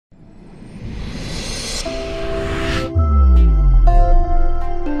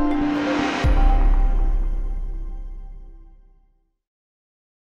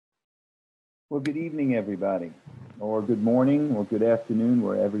Well, good evening, everybody, or good morning, or good afternoon,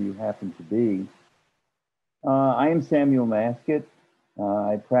 wherever you happen to be. I am Samuel Masket.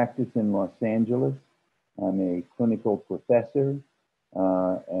 I practice in Los Angeles. I'm a clinical professor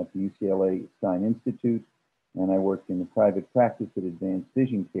at the UCLA Stein Institute, and I work in the private practice at Advanced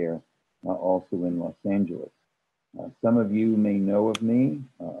Vision Care, also in Los Angeles. Some of you may know of me,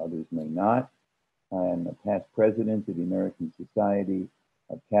 others may not. I am a past president of the American Society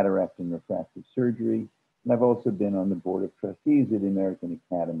of Cataract and Refractive Surgery, and I've also been on the board of trustees of the American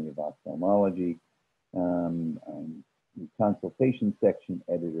Academy of Ophthalmology. I'm the consultation section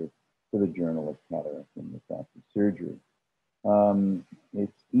editor for the Journal of Cataract and Refractive Surgery.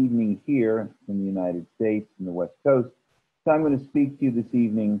 It's evening here in the United States, in the West Coast, so I'm going to speak to you this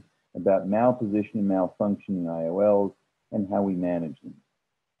evening about malpositioning and malfunctioning IOLs and how we manage them.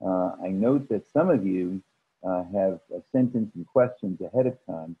 I note that some of you have sent in some questions ahead of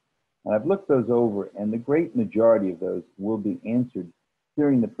time. I've looked those over, and the great majority of those will be answered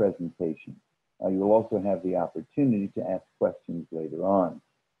during the presentation. You'll also have the opportunity to ask questions later on.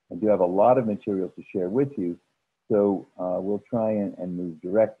 I do have a lot of material to share with you, so we'll try and move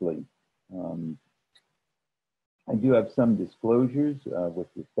directly. I do have some disclosures with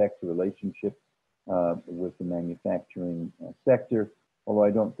respect to relationships with the manufacturing sector, although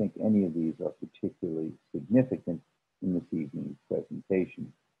I don't think any of these are particularly significant in this evening's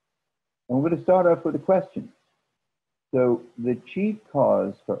presentation. And we're going to start off with a question. So the chief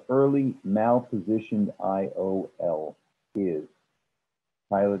cause for early malpositioned IOL is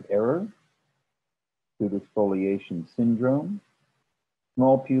pilot error, pseudoexfoliation syndrome,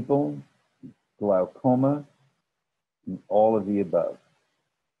 small pupil, glaucoma, and all of the above.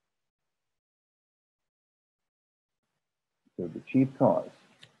 So the chief cause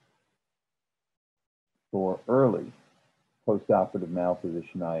for early postoperative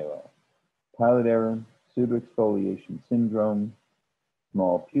malposition IOL: pilot error, pseudoexfoliation syndrome,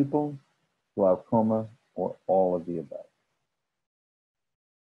 small pupil, glaucoma, or all of the above.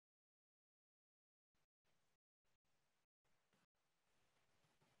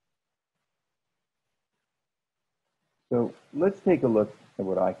 So let's take a look at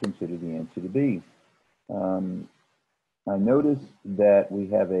what I consider the answer to be. I notice that we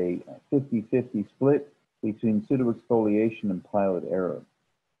have a 50-50 split between pseudoexfoliation and pilot error.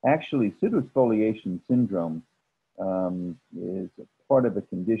 Actually, pseudoexfoliation syndrome is part of a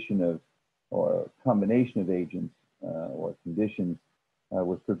condition of, or a combination of agents or conditions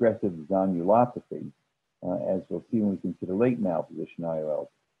with progressive zonulopathy, as we'll see when we consider late malposition IOLs.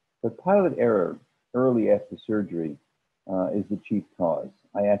 But pilot error early after surgery is the chief cause.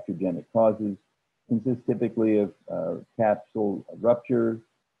 Iatrogenic causes consist typically of capsule rupture,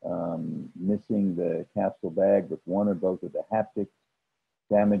 missing the capsule bag with one or both of the haptics,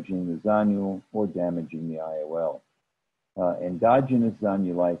 damaging the zonule, or damaging the IOL. Endogenous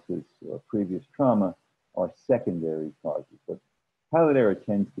zonulitis or previous trauma are secondary causes, but pilot error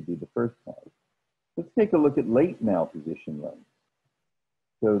tends to be the first cause. Let's take a look at late malposition lens.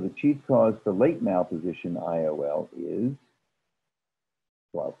 So the chief cause for late malposition IOL is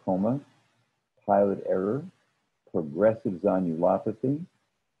glaucoma, pilot error, progressive zonulopathy,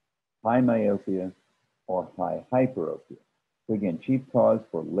 high myopia, or high hyperopia. So again, chief cause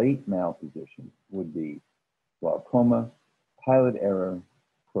for late malposition would be glaucoma, pilot error,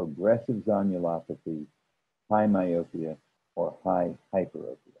 progressive zonulopathy, high myopia, or high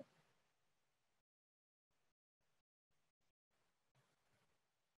hyperopia.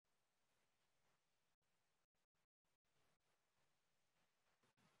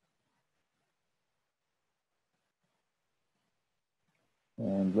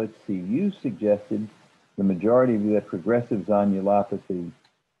 And let's see, you suggested, the majority of you, that progressive zonulopathy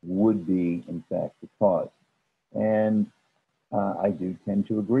would be, in fact, the cause. And I do tend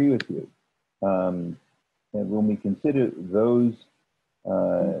to agree with you. And when we consider those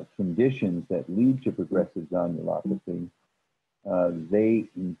conditions that lead to progressive zonulopathy, they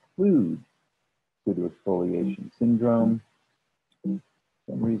include pseudoexfoliation syndrome. For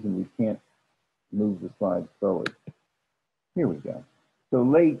some reason, we can't move the slides forward. Here we go. So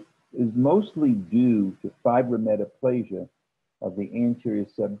late is mostly due to fibrometaplasia of the anterior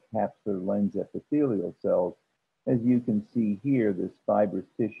subcapsular lens epithelial cells. As you can see here, this fibrous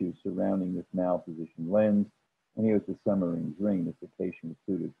tissue surrounding this malpositioned lens, and here's the Summerings ring, that's a patient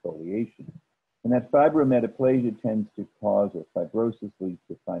with pseudoexfoliation. And that fibrometaplasia tends to cause, or fibrosis leads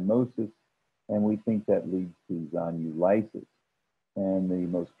to phimosis, and we think that leads to zonulitis. And the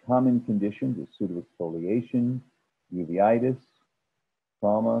most common conditions are pseudoexfoliation, uveitis,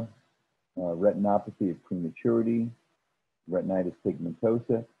 trauma, retinopathy of prematurity, retinitis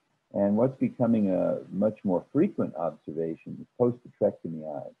pigmentosa, And what's becoming a much more frequent observation is post-vitrectomy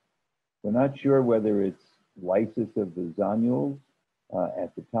eyes. We're not sure whether it's lysis of the zonules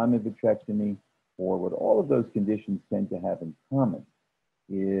at the time of vitrectomy, or what all of those conditions tend to have in common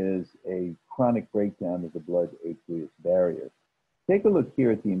is a chronic breakdown of the blood aqueous barrier. Take a look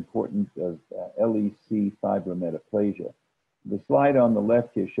here at the importance of LEC fibrometaplasia. The slide on the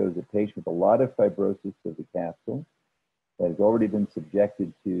left here shows a patient with a lot of fibrosis of the capsule that has already been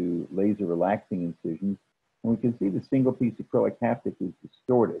subjected to laser relaxing incisions. And we can see the single piece acrylic haptic is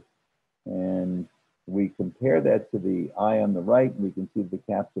distorted. And we compare that to the eye on the right, and we can see the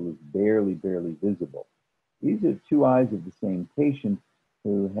capsule is barely visible. These are two eyes of the same patient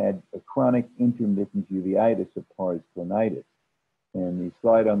who had a chronic intermittent uveitis or pars planitis. And the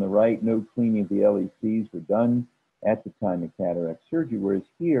slide on the right, no cleaning of the LECs were done at the time of cataract surgery, whereas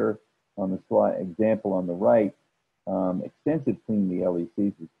here on the slide example on the right, extensive cleaning of the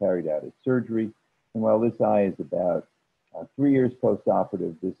LECs was carried out at surgery. And while this eye is about 3 years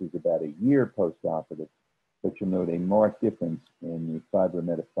post-operative, this is about a year post-operative, but you'll note a marked difference in the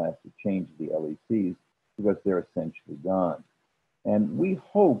fibrometaplastic change of the LECs because they're essentially gone. And we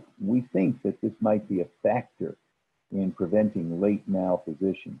think that this might be a factor in preventing late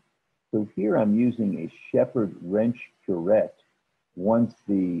malposition. So here I'm using a Shepherd wrench curette once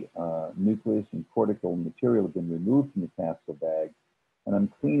the nucleus and cortical material have been removed from the capsule bag, and I'm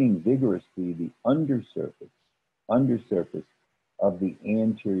cleaning vigorously the undersurface of the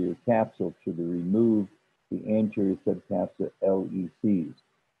anterior capsule to remove the anterior subcapsular LECs.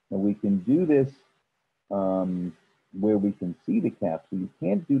 And we can do this where we can see the capsule. You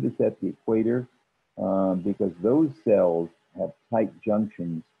can't do this at the equator because those cells have tight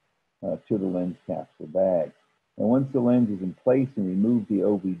junctions to the lens capsule bag. And once the lens is in place and remove the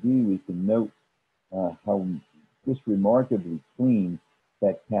OVD, we can note how just remarkably clean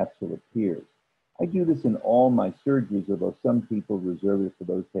that capsule appears. I do this in all my surgeries, although some people reserve it for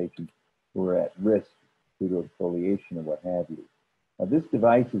those patients who are at risk due to exfoliation or what have you. This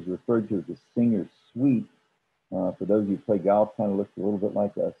device is referred to as the Singer Sweep. For those of you who play golf, kind of looks a little bit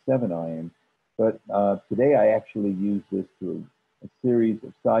like a 7-iron. But today I actually use this to a series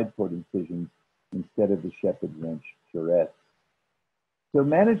of side port incisions instead of the Shepherd wrench curette. So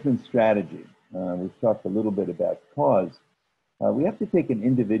management strategy. We've talked a little bit about cause. We have to take an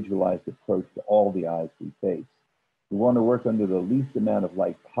individualized approach to all the eyes we face. We want to work under the least amount of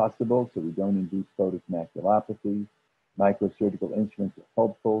light possible so we don't induce photomaculopathy. Microsurgical instruments are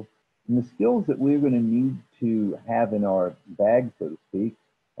helpful. And the skills that we're going to need to have in our bag, so to speak,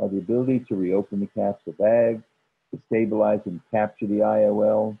 are the ability to reopen the capsule bag, to stabilize and capture the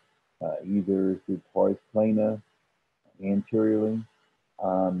IOL, either through pars plana, anteriorly.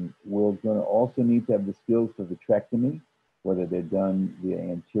 We're going to also need to have the skills for vitrectomy, whether they're done via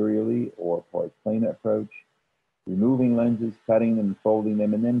anteriorly or pars plana approach, removing lenses, cutting them, folding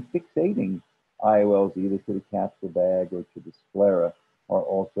them, and then fixating IOLs either to the capsule bag or to the sclera are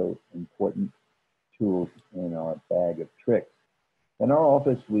also important tools in our bag of tricks. In our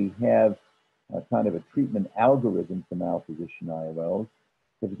office, we have a kind of a treatment algorithm for malposition IOLs.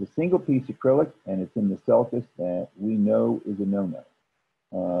 If it's a single piece acrylic and it's in the sulcus, that we know is a no-no.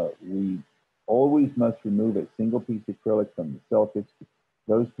 We always must remove a single piece acrylic from the sulcus.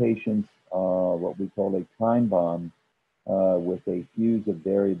 Those patients are what we call a time bomb with a fuse of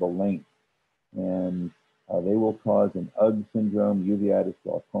variable length. And they will cause an UGG syndrome, uveitis,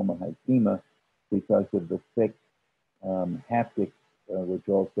 glaucoma, hypema, because of the thick haptic, which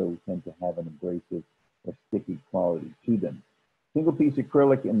also tend to have an abrasive or sticky quality to them. Single piece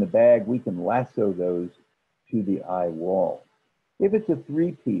acrylic in the bag, we can lasso those to the eye wall. If it's a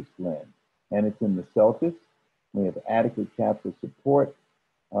 3-piece lens and it's in the sulcus, we have adequate capsule support,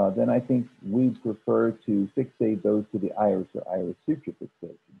 then I think we prefer to fixate those to the iris or iris suture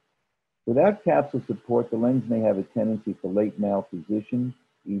fixation. Without capsule support, the lens may have a tendency for late malposition,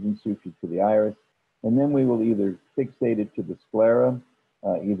 even sutured to the iris, and then we will either fixate it to the sclera,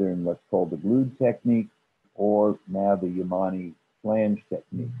 either in what's called the glued technique, or now the Yamane flange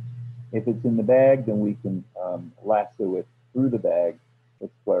technique. If it's in the bag, then we can lasso it through the bag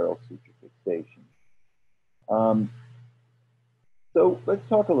with scleral suture fixation. So let's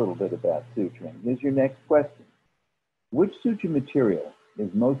talk a little bit about suturing. Here's your next question. Which suture material is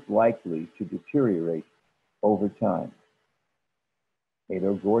most likely to deteriorate over time?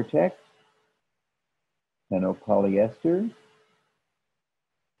 Gore-Tex, polyester,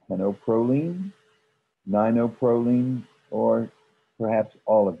 penoprolene, ninoprolene, or perhaps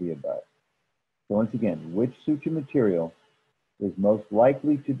all of the above. So once again, which suture material is most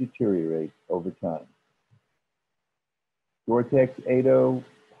likely to deteriorate over time? Gore-Tex,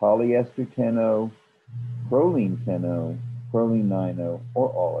 polyester 10-0, Proline 10-0, Proline 9-0, or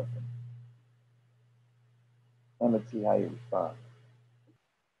all of them. And let's see how you respond.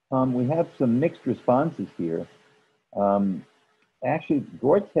 We have some mixed responses here. Actually,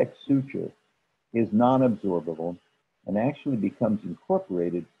 Gore-Tex suture is non-absorbable and actually becomes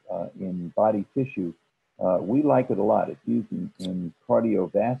incorporated in body tissue. We like it a lot. It's used in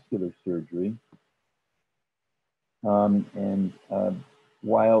cardiovascular surgery.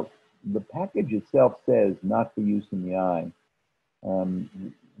 While the package itself says not for use in the eye,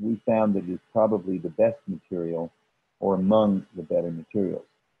 we found that it's probably the best material or among the better materials.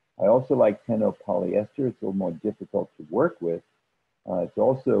 I also like 10-0 polyester. It's a little more difficult to work with. It's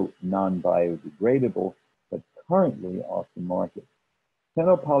also non-biodegradable, but currently off the market.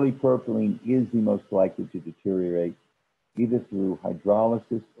 10-0 polypropylene is the most likely to deteriorate either through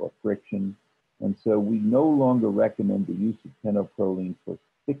hydrolysis or friction, and so we no longer recommend the use of 10-0 proline for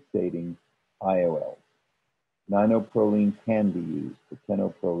fixating IOLs. 9-0 proline can be used, but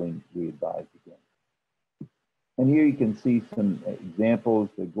 10-0 proline we advise against. And here you can see some examples.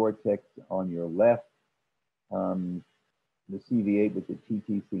 The Gore-Tex on your left, the CV8 with the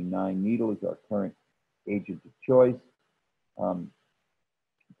TTC9 needle is our current agent of choice. 10-0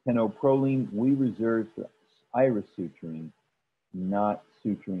 proline we reserve for iris suturing, not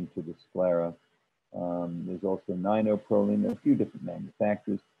suturing to the sclera. There's also 9-0 proline, a few different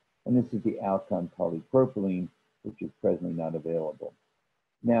manufacturers, and this is the Alcon polypropylene, which is presently not available.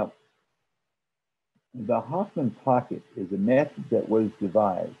 Now, the Hoffman pocket is a method that was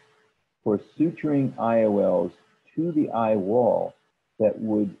devised for suturing IOLs to the eye wall that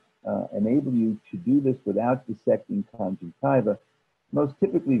would enable you to do this without dissecting conjunctiva, most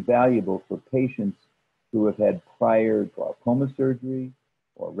typically valuable for patients who have had prior glaucoma surgery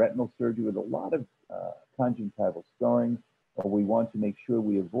or retinal surgery with a lot of conjunctival scarring, or we want to make sure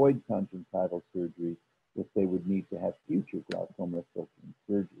we avoid conjunctival surgery if they would need to have future glaucoma filtering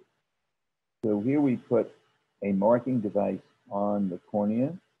surgery. So here we put a marking device on the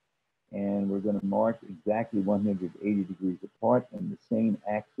cornea, and we're going to mark exactly 180 degrees apart in the same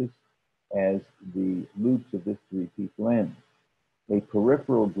axis as the loops of this three-piece lens. A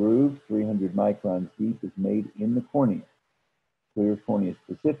peripheral groove, 300 microns deep, is made in the cornea, clear cornea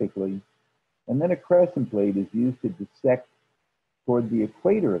specifically, and then a crescent blade is used to dissect toward the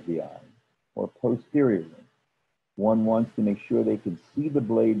equator of the eye, or posteriorly. One wants to make sure they can see the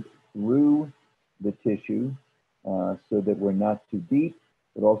blade through the tissue so that we're not too deep,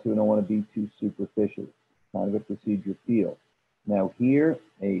 but also we don't want to be too superficial. Kind of a procedure feel. Now here,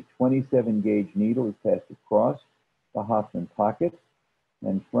 a 27 gauge needle is passed across the Hoffman pocket,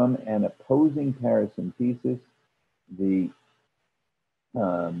 and from an opposing paracentesis, the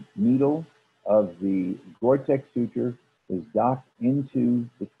needle of the Gore-Tex suture is docked into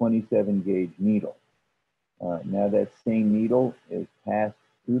the 27 gauge needle. Now that same needle is passed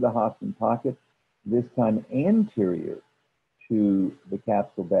through the Hoffman pocket, this time anterior to the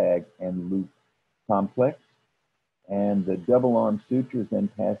capsule bag and loop complex, and the double arm suture is then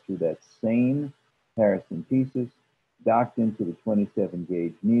passed through that same paracentesis, docked into the 27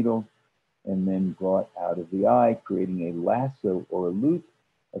 gauge needle, and then brought out of the eye, creating a lasso or a loop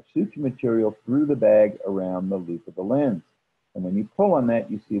of suture material through the bag around the loop of the lens. And when you pull on that,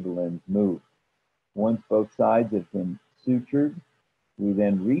 you see the lens move. Once both sides have been sutured, we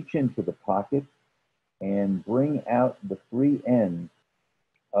then reach into the pocket and bring out the free end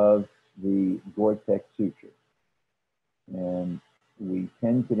of the Gore-Tex suture. And we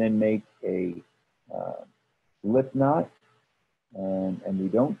tend to then make a slip knot, and we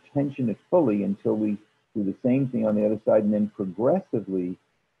don't tension it fully until we do the same thing on the other side, and then progressively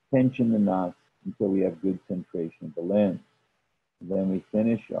tension the knots until we have good centration of the lens. And then we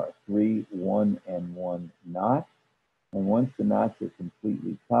finish our 3, 1, and 1 knot, and once the knots are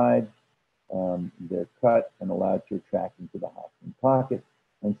completely tied, they're cut and allowed to retract into the Hoffman pocket,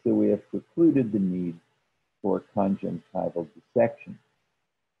 and so we have precluded the need for conjunctival dissection,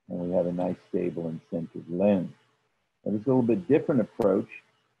 and we have a nice stable and centered lens. Now, this is a little bit different approach.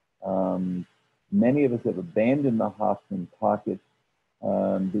 Many of us have abandoned the Hoffman pocket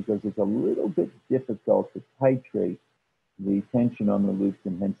because it's a little bit difficult to titrate the tension on the loops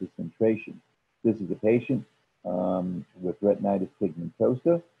and hence the centration. This is a patient with retinitis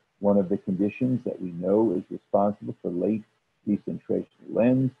pigmentosa, one of the conditions that we know is responsible for late decentration of the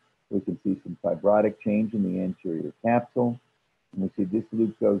lens. We can see some fibrotic change in the anterior capsule. And we see this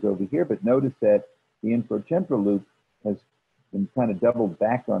loop goes over here, but notice that the infratemporal loop has been kind of doubled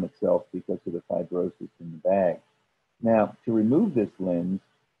back on itself because of the fibrosis in the bag. Now, to remove this lens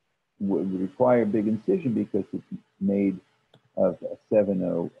would require a big incision because it's made of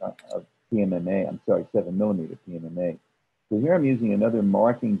 7.0 of PMMA. I'm sorry, 7 millimeter PMMA. So here I'm using another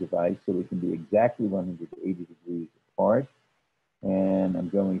marking device so we can be exactly 180 degrees apart. And I'm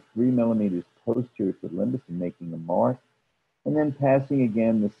going 3 millimeters posterior to the limbus and making a mark. And then passing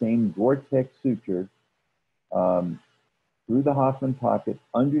again the same Gore-Tex suture through the Hoffman pocket,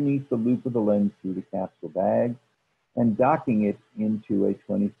 underneath the loop of the lens through the capsule bag, and docking it into a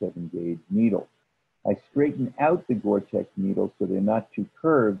 27 gauge needle. I straighten out the Gore-Tex needles so they're not too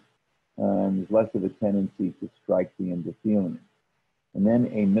curved, and there's less of a tendency to strike the endothelium. And then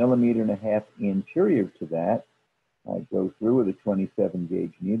 1.5 millimeters anterior to that, I go through with a 27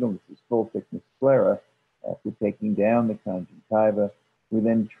 gauge needle. This is full thickness sclera. After taking down the conjunctiva, we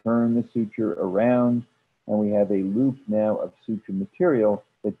then turn the suture around, and we have a loop now of suture material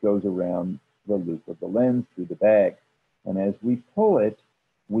that goes around the loop of the lens through the bag. And as we pull it,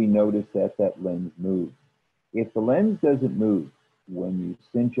 we notice that that lens moves. If the lens doesn't move when you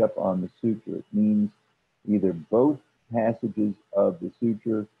cinch up on the suture, it means either both passages of the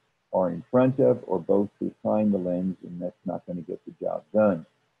suture are in front of or both behind the lens, and that's not going to get the job done.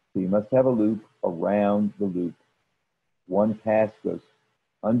 So you must have a loop around the loop. One pass goes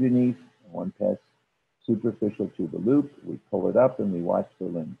underneath, one pass superficial to the loop. We pull it up and we watch the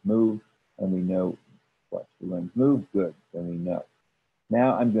lens move, and we know, watch the lens move, good, then we know.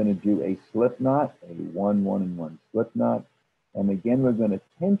 Now I'm going to do a slip knot, a 1, 1, and 1 slip knot. And again, we're going to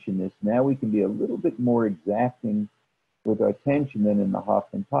tension this. Now we can be a little bit more exacting with our tension than in the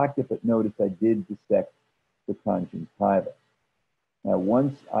Hoffman pocket, but notice I did dissect the conjunctiva. Now,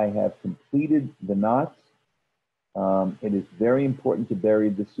 once I have completed the knots, it is very important to bury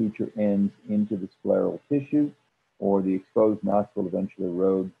the suture ends into the scleral tissue, or the exposed knots will eventually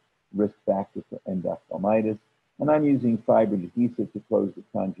erode, risk factor for endophthalmitis. And I'm using fiber adhesive to close the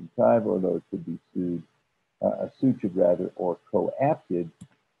conjunctiva, although it could be sutured rather, or coapted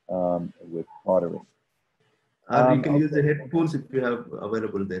with cautery. Or you can use the headphones if you have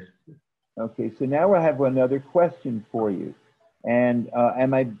available there. Okay, so now I have another question for you. And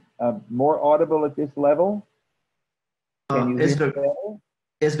am I more audible at this level? Can you Yes, hear me Dr. better?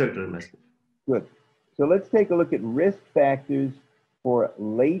 Yes, Dr. Masket. Good. So let's take a look at risk factors for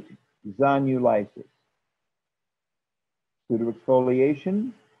late zonulisis.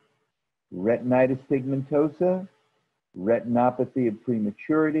 Pseudoexfoliation, retinitis pigmentosa, retinopathy of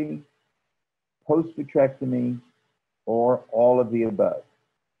prematurity, post-vitrectomy, or all of the above.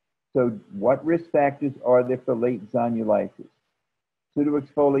 So what risk factors are there for late zonulisis?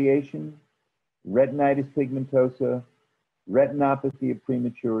 Pseudoexfoliation, retinitis pigmentosa, retinopathy of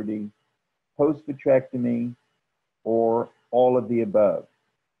prematurity, post-vitrectomy, or all of the above.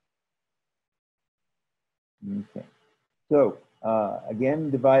 Okay. So again,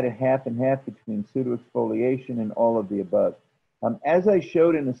 divided half and half between pseudoexfoliation and all of the above. As I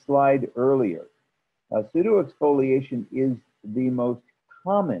showed in a slide earlier, pseudoexfoliation is the most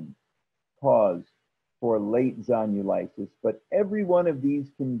common cause for late zonulisis, but every one of these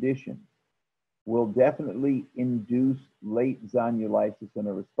conditions will definitely induce late zonulisis and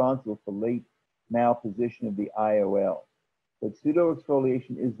are responsible for late malposition of the IOL. But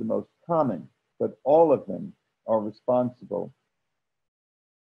pseudoexfoliation is the most common, but all of them are responsible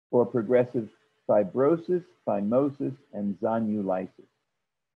for progressive fibrosis, phimosis, and zonulisis.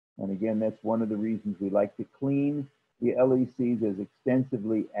 And again, that's one of the reasons we like to clean the LECs as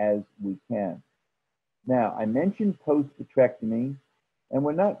extensively as we can. Now, I mentioned post-vitrectomy, and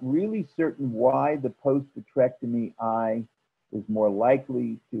we're not really certain why the post-vitrectomy eye is more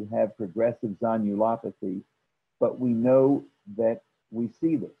likely to have progressive zonulopathy, but we know that we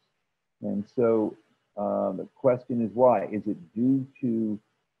see this. And so the question is why? Is it due to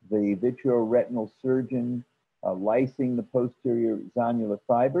the vitreoretinal surgeon lysing the posterior zonular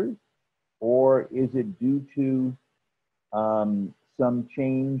fibers, or is it due to some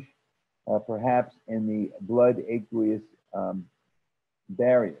change perhaps in the blood aqueous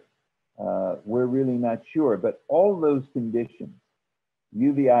barrier? We're really not sure, but all those conditions,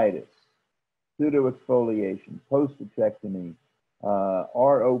 uveitis, pseudoexfoliation, post-vitrectomy,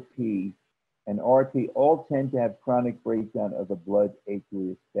 ROP, and RP all tend to have chronic breakdown of the blood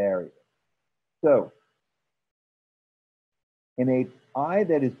aqueous barrier. So, in an eye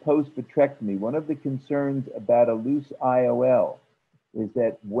that is post-vitrectomy, one of the concerns about a loose IOL is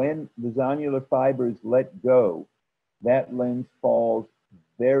that when the zonular fibers let go, that lens falls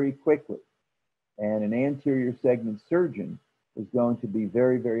very quickly. And an anterior segment surgeon is going to be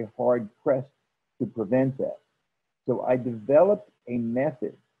very, very hard pressed to prevent that. So I developed a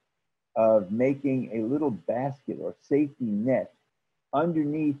method of making a little basket or safety net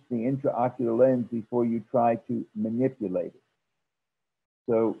underneath the intraocular lens before you try to manipulate it.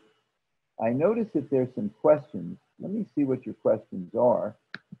 So I noticed that there's some questions. Let me see what your questions are.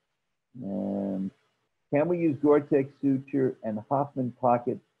 And can we use Gore-Tex suture and Hoffman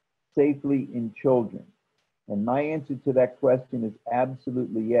pocket safely in children? And my answer to that question is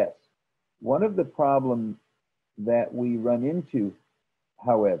absolutely yes. One of the problems that we run into,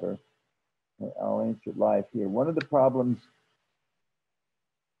 however, I'll answer it live here. One of the problems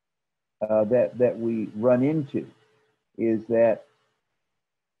that we run into is that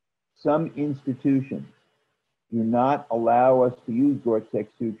some institutions do not allow us to use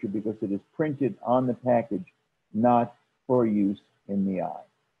Gore-Tex suture because it is printed on the package, not for use in the eye.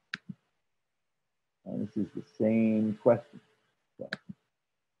 And this is the same question. So,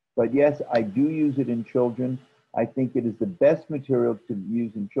 but yes, I do use it in children. I think it is the best material to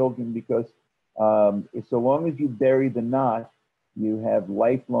use in children because so long as you bury the knot, you have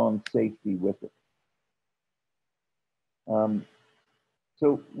lifelong safety with it.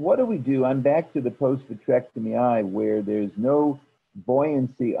 So what do we do? I'm back to the post-vitrectomy eye where there's no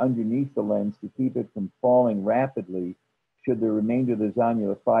buoyancy underneath the lens to keep it from falling rapidly should the remainder of the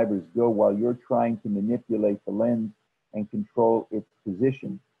zonular fibers go while you're trying to manipulate the lens and control its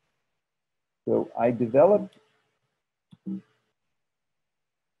position. So I developed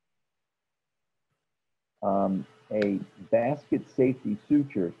a basket safety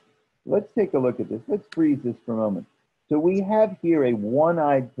suture. Let's take a look at this. Let's freeze this for a moment. So we have here a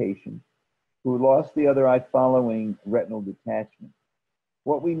one-eyed patient who lost the other eye following retinal detachment.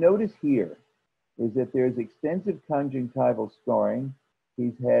 What we notice here is that there's extensive conjunctival scarring.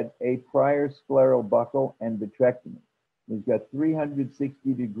 He's had a prior scleral buckle and vitrectomy. He's got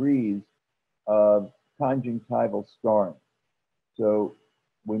 360 degrees of conjunctival scarring. So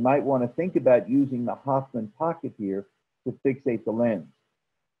we might want to think about using the Hoffman pocket here to fixate the lens.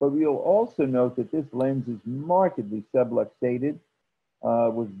 But we'll also note that this lens is markedly subluxated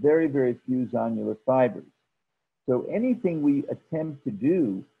with very, very few zonular fibers. So anything we attempt to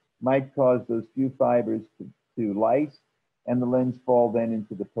do might cause those few fibers to lyse and the lens fall then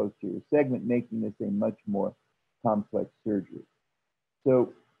into the posterior segment, making this a much more complex surgery.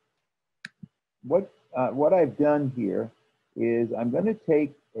 So what I've done here is I'm going to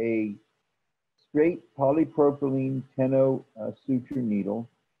take a straight polypropylene 10-0 suture needle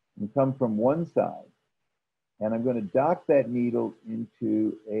and come from one side, and I'm going to dock that needle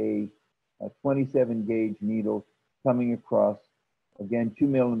into a 27 gauge needle coming across, again, 2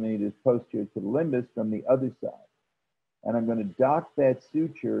 millimeters posterior to the limbus from the other side. And I'm going to dock that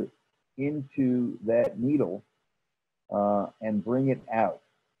suture into that needle and bring it out.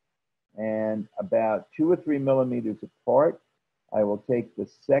 And about 2 or 3 millimeters apart, I will take the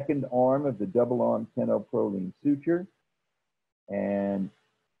second arm of the double arm 10-0 Prolene suture and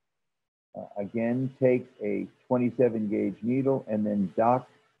again take a 27 gauge needle and then dock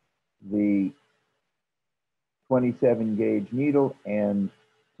the 27 gauge needle and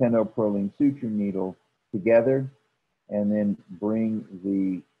 10-0 Prolene suture needle together and then bring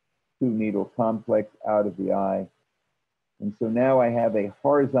the two needle complex out of the eye. And so now I have a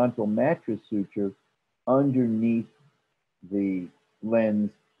horizontal mattress suture underneath the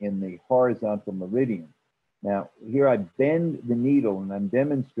lens in the horizontal meridian. Now, here I bend the needle, and I'm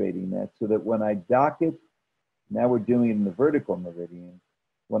demonstrating that so that when I dock it, now we're doing it in the vertical meridian.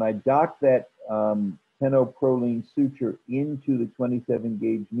 When I dock that 10-0 Prolene suture into the 27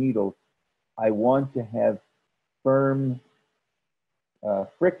 gauge needle, I want to have firm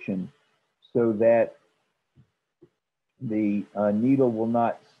friction so that the needle will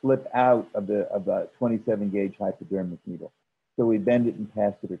not slip out of the 27 gauge hypodermic needle. So we bend it and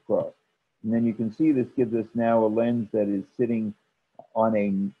pass it across. And then you can see this gives us now a lens that is sitting on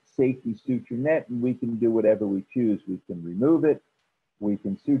a safety suture net, and we can do whatever we choose. We can remove it, we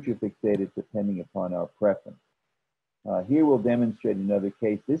can suture fixate it depending upon our preference. Here we'll demonstrate another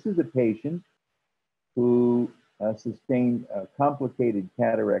case. This is a patient who sustained complicated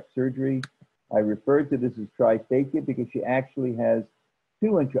cataract surgery. I refer to this as triphakia because she actually has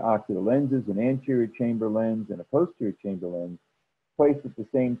two intraocular lenses, an anterior chamber lens and a posterior chamber lens, placed at the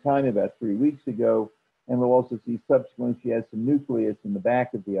same time about 3 weeks ago. And we'll also see subsequently she has some nucleus in the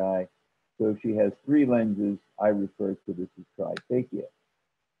back of the eye. So she has 3 lenses. I refer to this as triphakia.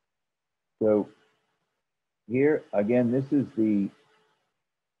 So here, again, this is the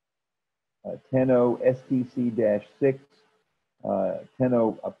 10-0 STC-6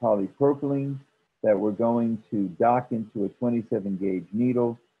 10-0 polypropylene that we're going to dock into a 27 gauge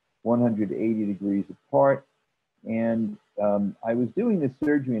needle, 180 degrees apart. And I was doing this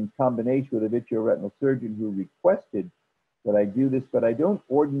surgery in combination with a vitreoretinal surgeon who requested that I do this, but I don't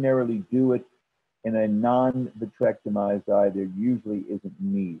ordinarily do it in a non-vitrectomized eye, there usually isn't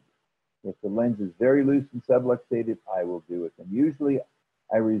need. If the lens is very loose and subluxated, I will do it. And usually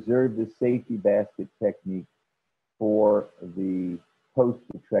I reserve this safety basket technique for the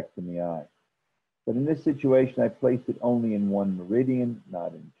post-vitrectomy eye. But in this situation, I placed it only in one meridian,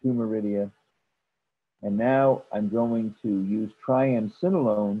 not in two meridia. And now I'm going to use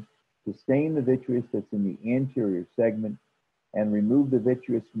triamcinolone to stain the vitreous that's in the anterior segment and remove the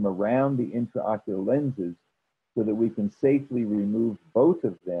vitreous from around the intraocular lenses so that we can safely remove both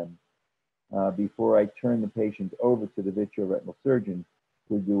of them before I turn the patient over to the vitreoretinal surgeon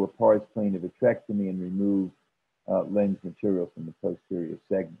to do a pars plana vitrectomy and remove lens material from the posterior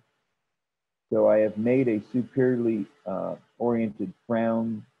segment. So I have made a superiorly oriented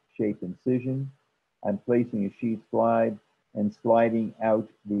frown shape incision. I'm placing a sheath slide and sliding out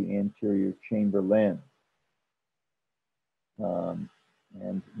the anterior chamber lens.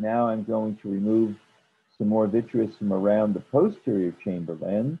 And now I'm going to remove some more vitreous from around the posterior chamber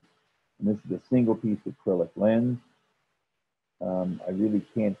lens. And this is a single piece acrylic lens. I really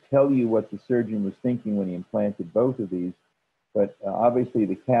can't tell you what the surgeon was thinking when he implanted both of these, but obviously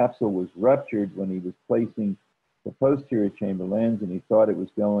the capsule was ruptured when he was placing the posterior chamber lens, and he thought it was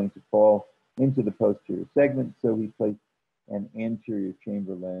going to fall into the posterior segment, so he placed an anterior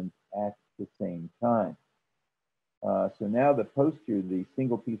chamber lens at the same time. So now the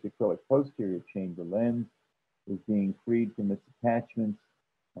single piece acrylic posterior chamber lens is being freed from its attachments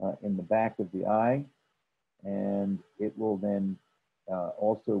in the back of the eye, and it will then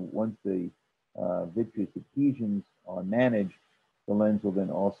also, once the vitreous adhesions are managed, the lens will then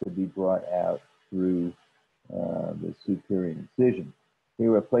also be brought out through the superior incision.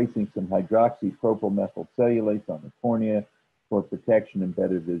 Here we're placing some hydroxypropyl methylcellulase on the cornea for protection and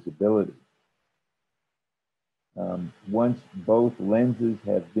better visibility. Once both lenses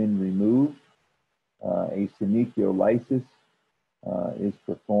have been removed, a synecholysis is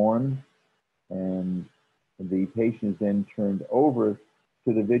performed, and the patient is then turned over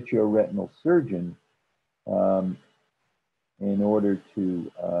to the vitreoretinal surgeon in order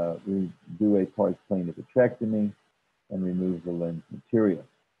to do a pars plana vitrectomy and remove the lens material.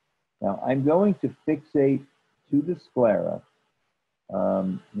 Now, I'm going to fixate to the sclera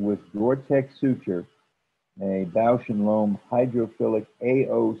with Gore-Tex suture a Bausch & Lomb hydrophilic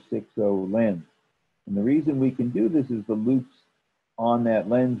A060 lens. And the reason we can do this is the loops on that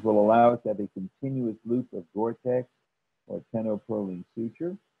lens will allow us to have a continuous loop of Gore-Tex or tenoproline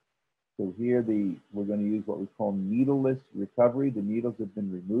suture. So here we're going to use what we call needleless recovery. The needles have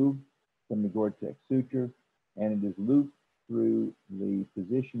been removed from the Gore-Tex suture, and it is looped through the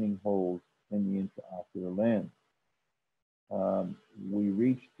positioning holes in the intraocular lens. We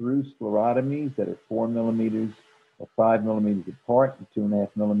reach through sclerotomies that are 4 millimeters or 5 millimeters apart and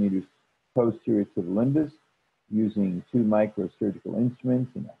 2.5 millimeters posterior to the limbus using 2 microsurgical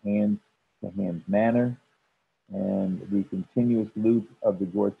instruments in a hand-to-hand manner. And the continuous loop of the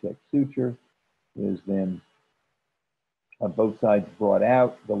Gore-Tex suture is then both sides brought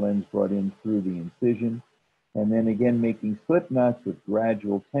out, the lens brought in through the incision, and then again making slip knots with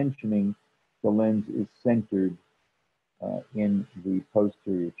gradual tensioning, the lens is centered in the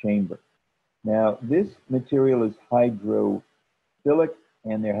posterior chamber. Now, this material is hydrophilic,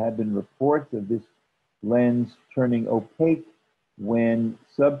 and there have been reports of this lens turning opaque when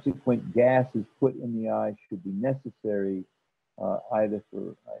subsequent gas is put in the eye should be necessary, either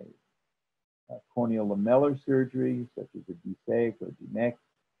for a corneal lamellar surgery, such as a DSEC or DMEC,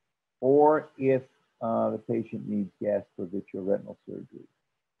 or if the patient needs gas for vitreoretinal surgery.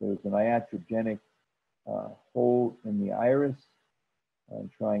 There's an iatrogenic hole in the iris,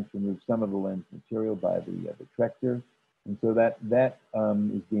 trying to remove some of the lens material by the vitrector. And so that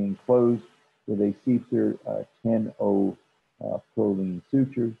is being closed with a Seepter 10-0 proline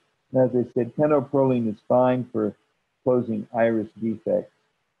suture. And as I said, tenoproline is fine for closing iris defects,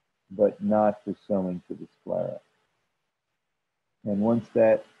 but not for sewing to the sclera. And once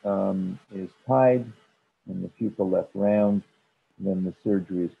that is tied and the pupil left round, then the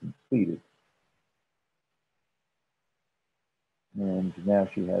surgery is completed. And now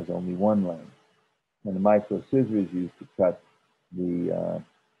she has only one lens. And the micro scissor is used to cut the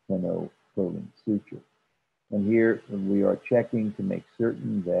tenoproline suture. And here we are checking to make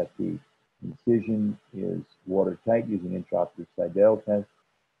certain that the incision is watertight using intraocular Seidel test,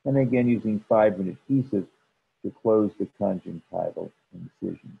 and again using fibrin adhesive to close the conjunctival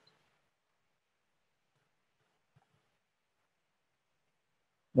incisions.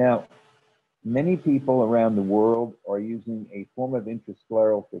 Now, many people around the world are using a form of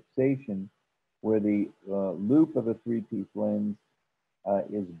intrascleral fixation where the loop of a three-piece lens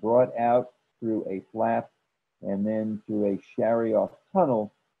is brought out through a flap, and then through a Charioff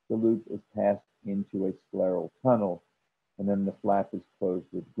tunnel, the loop is passed into a scleral tunnel, and then the flap is closed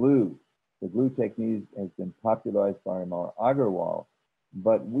with glue. The glue technique has been popularized by Amar Agarwal,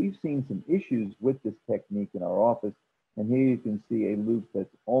 but we've seen some issues with this technique in our office, and here you can see a loop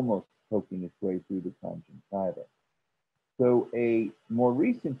that's almost poking its way through the conjunctiva. So a more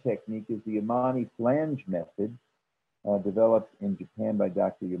recent technique is the Yamane flange method, developed in Japan by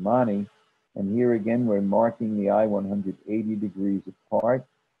Dr. Yamane. And here again, we're marking the eye 180 degrees apart.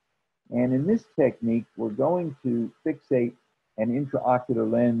 And in this technique, we're going to fixate an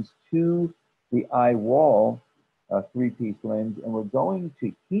intraocular lens to the eye wall, a three-piece lens, and we're going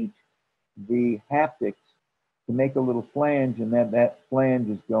to heat the haptics to make a little flange, and that flange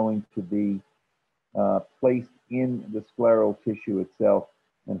is going to be placed in the scleral tissue itself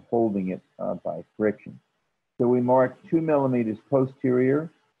and holding it by friction. So we mark 2 millimeters posterior,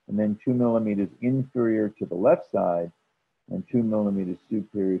 and then 2 millimeters inferior to the left side, and 2 millimeters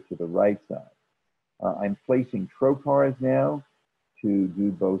superior to the right side. I'm placing trocars now to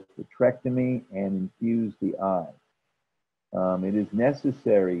do both vitrectomy and infuse the eye. It is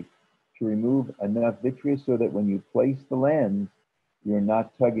necessary to remove enough vitreous so that when you place the lens, you're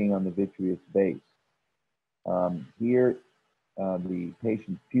not tugging on the vitreous base. Here, the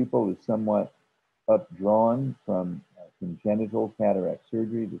patient's pupil is somewhat updrawn from congenital cataract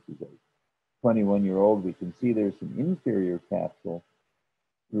surgery. This is a 21-year-old. We can see there's some inferior capsule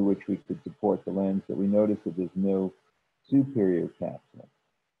through which we could support the lens, but we notice that there's no superior capsule.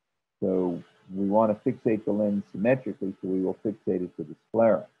 So we want to fixate the lens symmetrically, so we will fixate it to the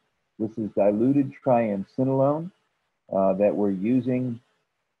sclera. This is diluted triamcinolone that we're using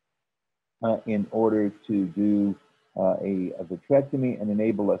in order to do a vitrectomy and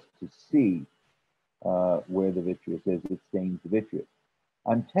enable us to see where the vitreous is. It stains the vitreous.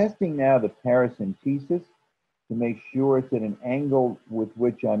 I'm testing now the paracentesis to make sure it's at an angle with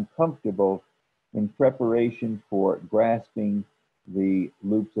which I'm comfortable in preparation for grasping the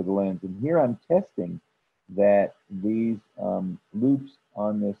loops of the lens. And here I'm testing that these loops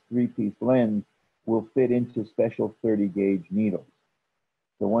on this three-piece lens will fit into special 30-gauge needles.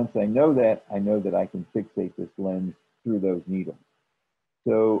 So once I know that I can fixate this lens through those needles.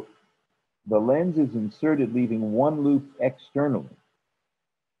 So the lens is inserted, leaving one loop externally,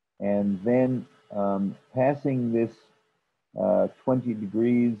 and then passing this 20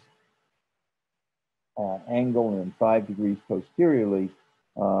 degrees angle and 5 degrees posteriorly,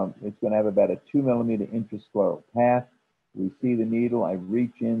 it's going to have about a 2 millimeter intrascleral path. We see the needle, I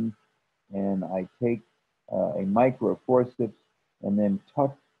reach in and I take a micro forceps and then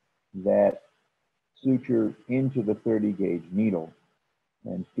tuck that suture into the 30-gauge needle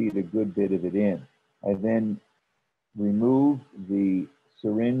and feed a good bit of it in. I then remove the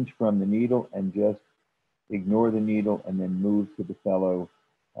syringe from the needle and just ignore the needle and then move to the fellow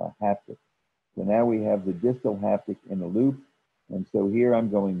haptic. So now we have the distal haptic in a loop. And so here I'm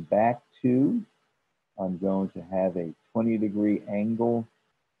going back to, I'm going to have a 20-degree angle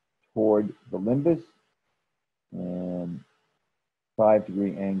toward the limbus and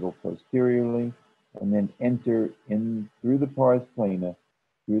 5-degree angle posteriorly, and then enter in through the pars plana,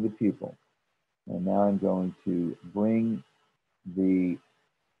 through the pupil. And now I'm going to bring the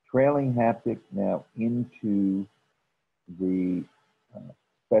trailing haptic now into the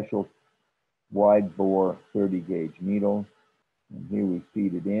special wide bore 30-gauge needle. And here we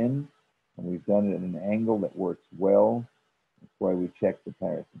feed it in, and we've done it at an angle that works well. That's why we check the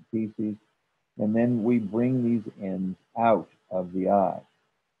paracenteses. And then we bring these ends out of the eye.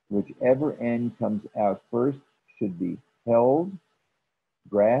 Whichever end comes out first should be held,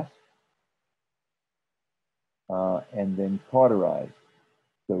 grasped, and then cauterized.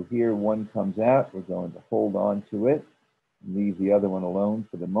 So here one comes out, we're going to hold on to it, and leave the other one alone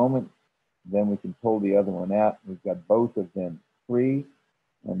for the moment. Then we can pull the other one out. We've got both of them free.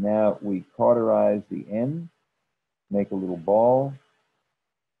 And now we cauterize the end, make a little ball.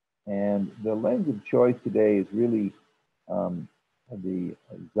 And the lens of choice today is really the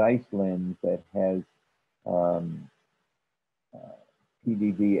Zeiss lens that has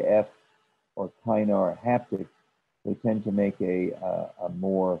PDDF or Kynar haptics. They tend to make a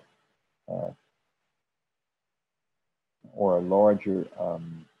more or a larger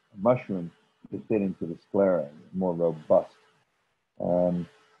mushroom to fit into the sclera, more robust.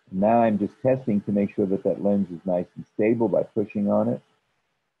 Now I'm just testing to make sure that that lens is nice and stable by pushing on it.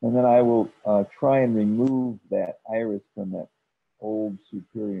 And then I will try and remove that iris from that old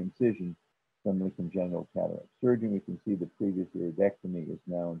superior incision from the congenital cataract surgeon. We can see the previous iridectomy is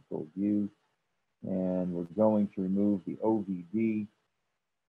now in full view. And we're going to remove the OVD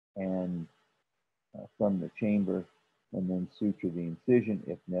and from the chamber and then suture the incision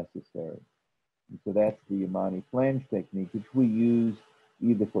if necessary. And so that's the Yamane flange technique, which we use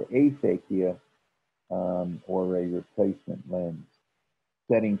either for aphakia or a replacement lens.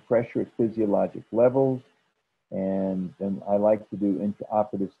 Setting pressure at physiologic levels, and then I like to do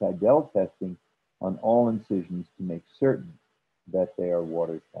intraoperative Seidel testing on all incisions to make certain that they are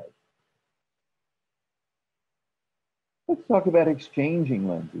watertight. Let's talk about exchanging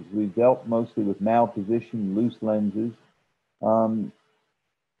lenses. We've dealt mostly with malpositioned loose lenses.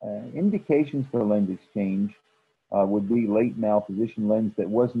 Indications for lens exchange would be late malposition lens that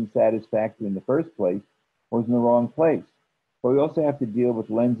wasn't satisfactory in the first place, was in the wrong place. But we also have to deal with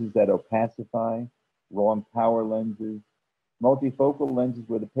lenses that opacify, wrong power lenses, multifocal lenses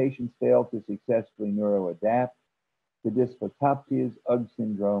where the patients fail to successfully neuroadapt, the dysphotopsias, UGG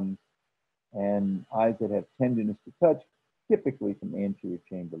syndromes, and eyes that have tenderness to touch, typically from anterior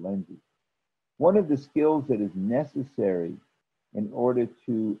chamber lenses. One of the skills that is necessary in order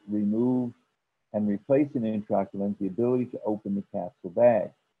to remove and replace an intraocular lens, the ability to open the capsule bag.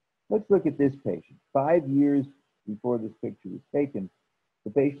 Let's look at this patient. 5 years before this picture was taken,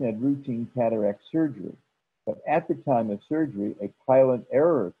 the patient had routine cataract surgery. But at the time of surgery, a pilot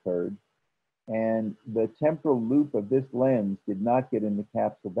error occurred, and the temporal loop of this lens did not get in the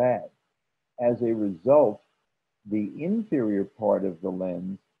capsule bag. As a result, the inferior part of the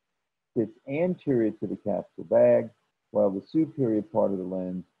lens sits anterior to the capsule bag, while the superior part of the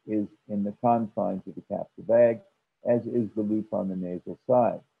lens is in the confines of the capsule bag, as is the loop on the nasal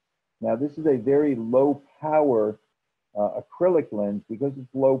side. Now, this is a very low power acrylic lens. Because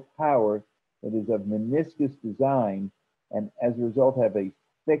it's low power, it is of meniscus design, and as a result have a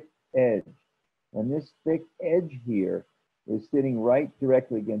thick edge. And this thick edge here is sitting right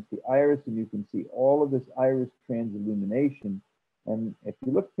directly against the iris, and you can see all of this iris transillumination. And if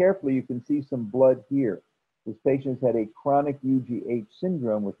you look carefully, you can see some blood here. This patient has had a chronic UGH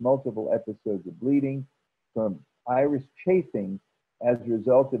syndrome with multiple episodes of bleeding from iris chafing as a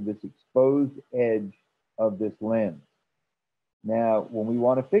result of this exposed edge of this lens. Now, when we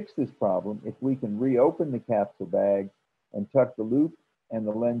want to fix this problem, if we can reopen the capsule bag and tuck the loop and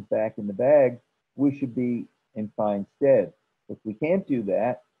the lens back in the bag, we should be in fine stead. If we can't do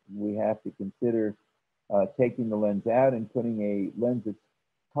that, we have to consider taking the lens out and putting a lens that's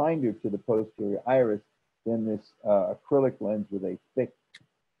kinder to the posterior iris than this acrylic lens with a thick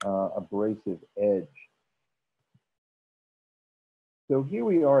abrasive edge. So here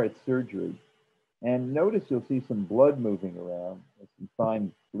we are at surgery, and notice you'll see some blood moving around. There's some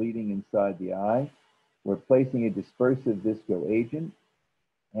fine bleeding inside the eye. We're placing a dispersive visco agent,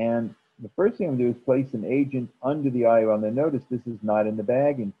 and the first thing I'm going to do is place an agent under the IOL. Now notice this is not in the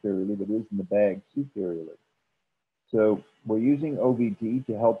bag inferiorly, but it is in the bag superiorly. So we're using OVD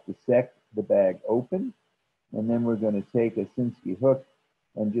to help dissect the bag open, and then we're going to take a Sinskey hook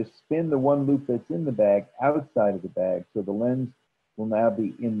and just spin the one loop that's in the bag outside of the bag, so the lens will now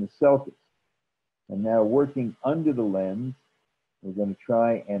be in the sulcus. And now working under the lens, we're going to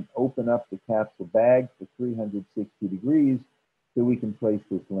try and open up the capsule bag for 360 degrees so we can place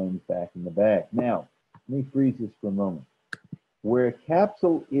this lens back in the bag. Now, let me freeze this for a moment. Where a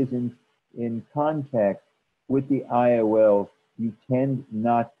capsule is in contact with the IOL, you tend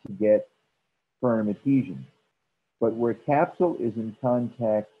not to get firm adhesion. But where capsule is in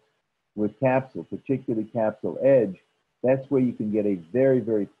contact with capsule, particularly capsule edge, that's where you can get a very,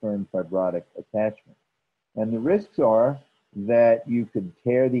 very firm fibrotic attachment. And the risks are that you could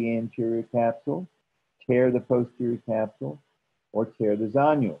tear the anterior capsule, tear the posterior capsule, or tear the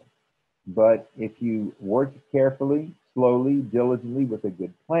zonule. But if you work carefully, slowly, diligently, with a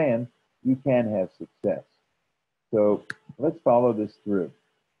good plan, you can have success. So let's follow this through.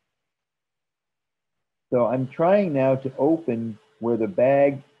 So I'm trying now to open where the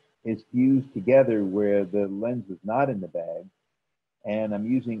bag is fused together, where the lens is not in the bag. And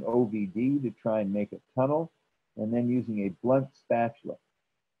I'm using OVD to try and make a tunnel, and then using a blunt spatula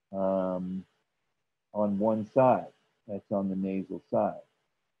on one side. That's on the nasal side.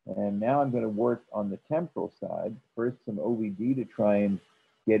 And now I'm going to work on the temporal side. First, some OVD to try and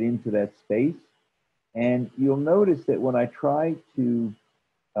get into that space. And you'll notice that when I try to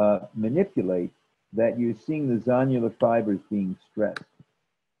manipulate, that you're seeing the zonular fibers being stressed.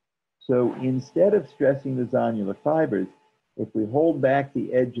 So instead of stressing the zonular fibers, if we hold back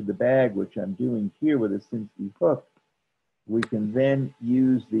the edge of the bag, which I'm doing here with a Sinskey hook, we can then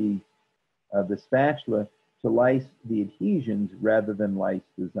use the spatula to lyse the adhesions rather than lyse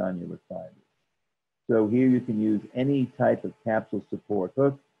the zonular fibers. So here you can use any type of capsule support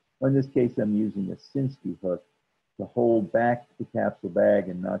hook. In this case, I'm using a Sinskey hook to hold back the capsule bag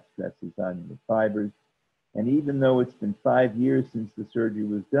and not stress the zonular fibers. And even though it's been 5 years since the surgery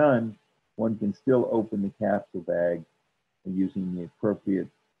was done, one can still open the capsule bag using the appropriate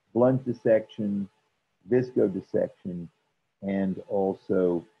blunt dissection, visco dissection, and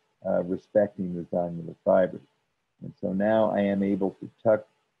also respecting the zonular fibers. And so now I am able to tuck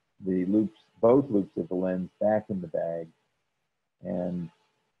the loops, both loops of the lens back in the bag, and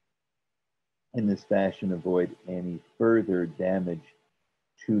in this fashion avoid any further damage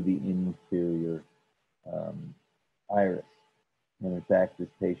to the inferior iris. And in fact, this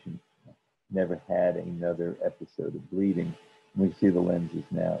patient never had another episode of bleeding. We see the lens is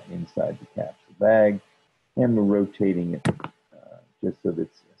now inside the capsule bag, and we're rotating it just so that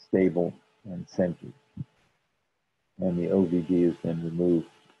it's stable and centered. And the OVD is then removed.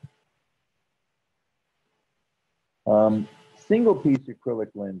 Single piece acrylic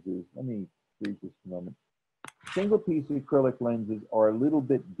lenses, let me freeze this for a moment. Single piece acrylic lenses are a little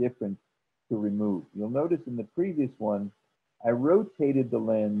bit different to remove. You'll notice in the previous one, I rotated the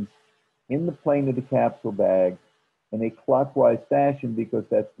lens in the plane of the capsule bag in a clockwise fashion because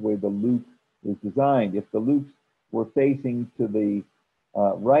that's the way the loop is designed. If the loops were facing to the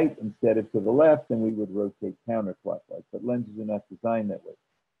right instead of to the left, then we would rotate counterclockwise, but lenses are not designed that way.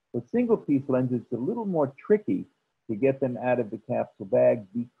 With single piece lenses, it's a little more tricky to get them out of the capsule bag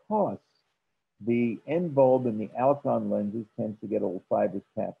because the end bulb in the Alcon lenses tends to get old fibrous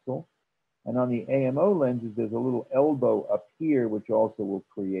capsule. And on the AMO lenses, there's a little elbow up here, which also will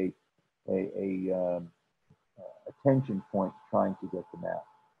create a tension point trying to get them out.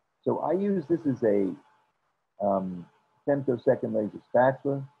 So I use this as a femtosecond laser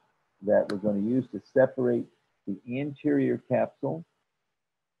spatula that we're going to use to separate the anterior capsule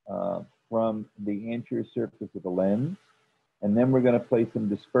from the anterior surface of the lens. And then we're going to place some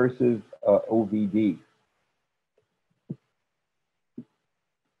dispersive OVD.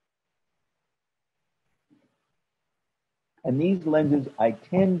 And these lenses, I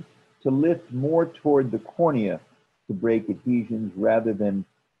tend to lift more toward the cornea to break adhesions rather than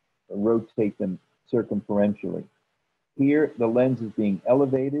rotate them circumferentially. Here, the lens is being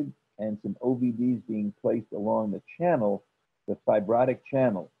elevated and some OVDs being placed along the channel, the fibrotic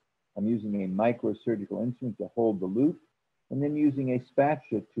channel. I'm using a microsurgical instrument to hold the loop, and then using a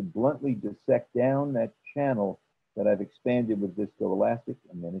spatula to bluntly dissect down that channel that I've expanded with viscoelastic,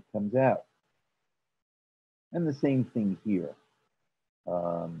 and then it comes out. And the same thing here.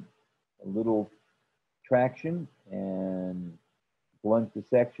 A little traction and blunt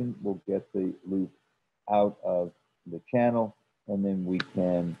dissection will get the loop out of the channel, and then we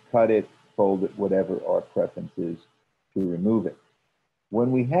can cut it, fold it, whatever our preference is to remove it.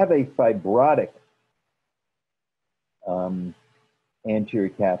 When we have a fibrotic anterior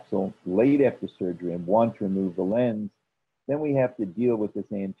capsule late after surgery and want to remove the lens, then we have to deal with this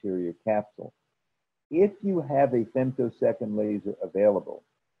anterior capsule. If you have a femtosecond laser available,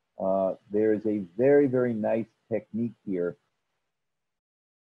 there is a very, very nice technique here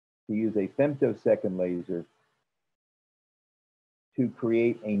to use a femtosecond laser to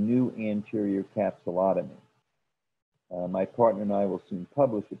create a new anterior capsulotomy. My partner and I will soon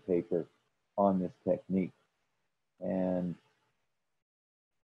publish a paper on this technique. And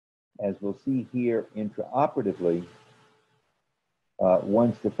as we'll see here intraoperatively,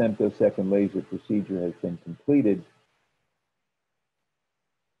 once the femtosecond laser procedure has been completed,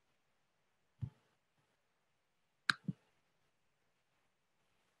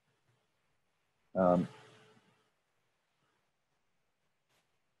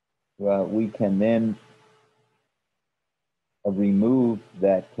 we can then remove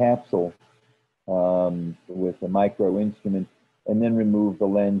that capsule with a micro instrument and then remove the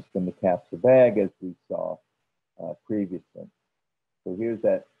lens from the capsule bag as we saw previously. So here's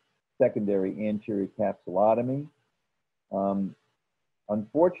that secondary anterior capsulotomy.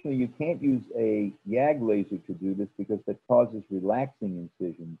 Unfortunately, you can't use a YAG laser to do this because that causes relaxing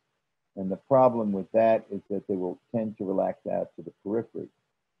incisions. And the problem with that is that they will tend to relax out to the periphery.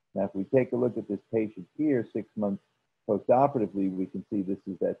 Now, if we take a look at this patient here, 6 months postoperatively, we can see this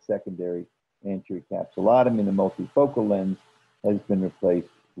is that secondary anterior capsulotomy. The multifocal lens has been replaced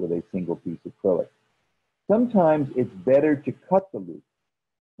with a single piece acrylic. Sometimes it's better to cut the loop.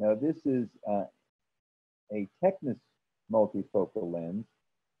 Now, this is a Technis multifocal lens.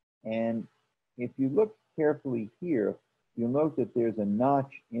 And if you look carefully here, you'll note that there's a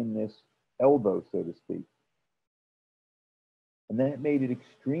notch in this elbow, so to speak. And that made it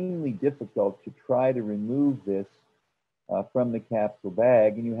extremely difficult to try to remove this from the capsule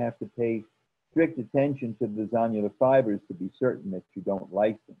bag. And you have to pay strict attention to the zonular fibers to be certain that you don't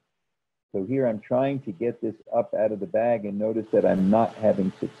lyse them. So here I'm trying to get this up out of the bag, and notice that I'm not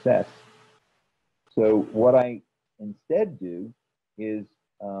having success. So what I instead do is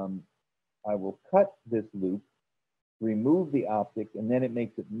I will cut this loop, remove the optic, and then it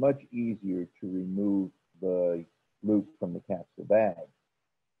makes it much easier to remove the loop from the capsule bag.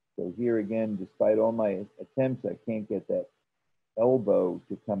 So here again, despite all my attempts, I can't get that elbow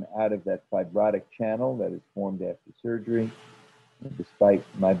to come out of that fibrotic channel that is formed after surgery, despite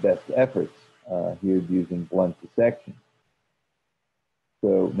my best efforts here using blunt dissection.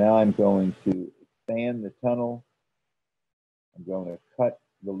 So now I'm going to expand the tunnel. I'm going to cut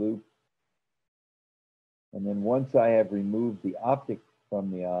the loop. And then once I have removed the optic from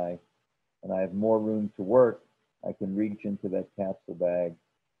the eye and I have more room to work, I can reach into that capsule bag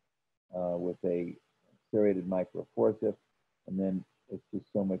with a serrated microforceps, and then it's just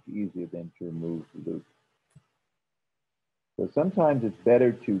so much easier then to remove the loop. So sometimes it's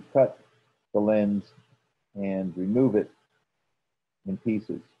better to cut the lens and remove it in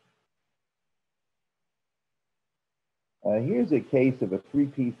pieces. Here's a case of a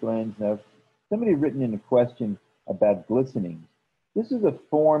three-piece lens. Now, somebody written in a question about glistenings. This is a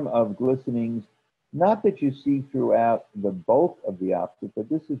form of glistenings, not that you see throughout the bulk of the optic, but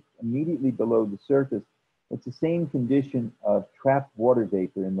this is immediately below the surface. It's the same condition of trapped water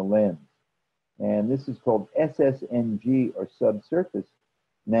vapor in the lens. And this is called SSNG, or subsurface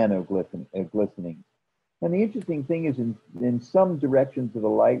nanoglistening. And the interesting thing is in some directions of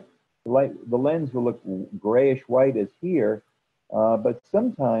the lens will look grayish white as here, but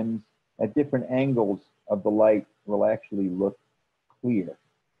sometimes at different angles of the light will actually look clear.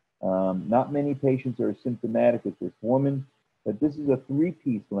 Not many patients are symptomatic as this woman, but this is a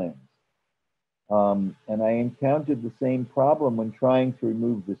three-piece lens. And I encountered the same problem when trying to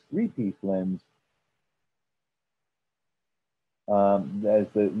remove this three-piece lens, as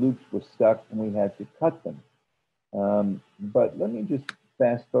the loops were stuck and we had to cut them. But let me just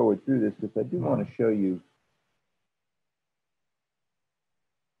fast forward through this because I do want to show you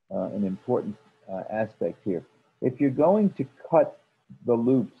an important aspect here. If you're going to cut the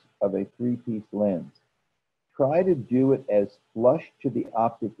loops of a three-piece lens, try to do it as flush to the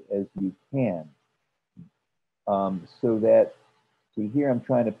optic as you can, so that, see here I'm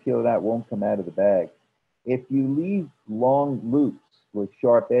trying to peel it out, it won't come out of the bag. If you leave long loops with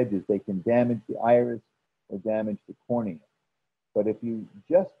sharp edges, they can damage the iris or damage the cornea. But if you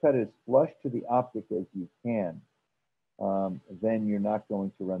just cut it as flush to the optic as you can, then you're not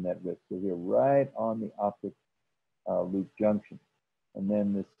going to run that risk. So here, right on the optic loop junction. And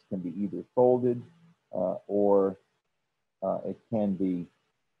then this can be either folded or it can be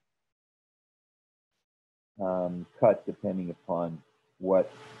cut depending upon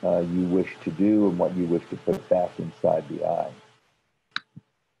what you wish to do and what you wish to put back inside the eye.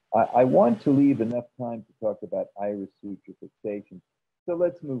 I want to leave enough time to talk about iris suture fixation, so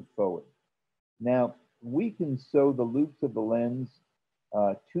let's move forward. Now, we can sew the loops of the lens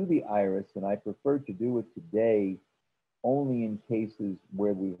to the iris, and I prefer to do it today only in cases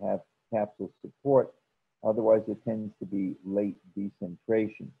where we have capsule support. Otherwise, it tends to be late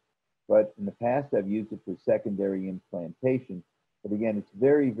decentration. But in the past, I've used it for secondary implantation. But again, it's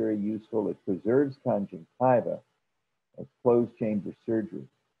very, very useful. It preserves conjunctiva. It's closed chamber surgery.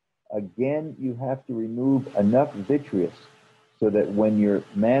 Again, you have to remove enough vitreous so that when you're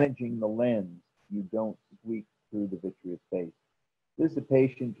managing the lens, you don't squeak through the vitreous space. This is a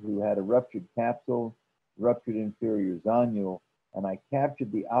patient who had a ruptured capsule, ruptured inferior zonule, and I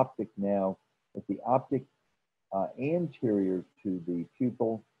captured the optic now with the optic anterior to the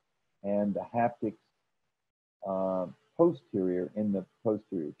pupil and the haptics posterior in the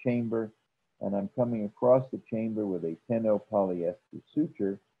posterior chamber. And I'm coming across the chamber with a 10-0 polyester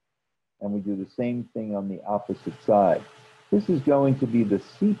suture, and we do the same thing on the opposite side. This is going to be the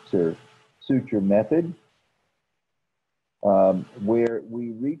Seepser suture method, where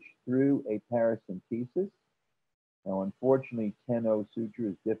we reach through a paracentesis. Now, unfortunately, 10-0 suture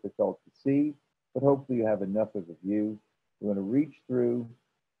is difficult to see, but hopefully you have enough of a view. We're going to reach through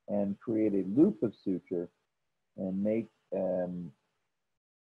and create a loop of suture and make a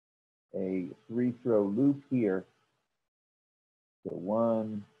three-throw loop here. So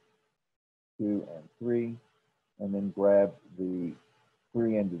 1, 2, and 3, and then grab the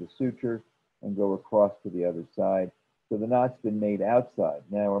free end of the suture and go across to the other side. So the knot's been made outside.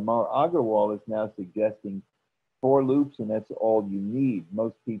 Now, Amar Agarwal is now suggesting 4 loops, and that's all you need.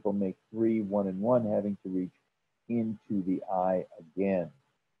 Most people make 3, 1 and 1, having to reach into the eye again.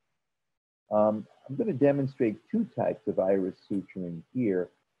 I'm going to demonstrate 2 types of iris suturing here.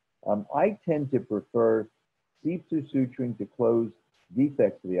 I tend to prefer Seepser suturing to close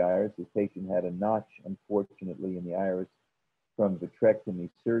defects of the iris. This patient had a notch, unfortunately, in the iris from vitrectomy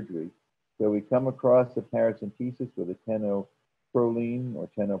surgery. So we come across a paracentesis with a tenoproline or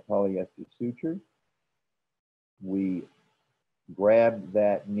tenopolyester suture. We grab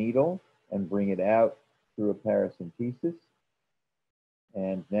that needle and bring it out through a paracentesis.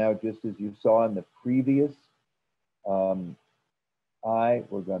 And now, just as you saw in the previous eye,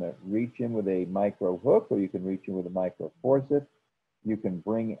 we're going to reach in with a micro hook, or you can reach in with a micro forceps. You can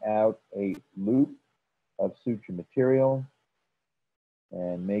bring out a loop of suture material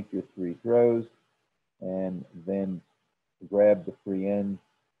and make your 3 throws, and then grab the free end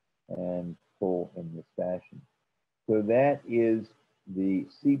and pull in this fashion. So that is the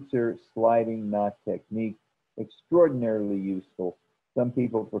Siepser sliding knot technique, extraordinarily useful. Some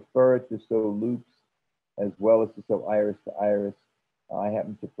people prefer it to sew loops as well as to sew iris to iris. I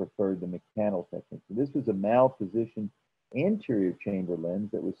happen to prefer the mechanical technique. So this was a malpositioned anterior chamber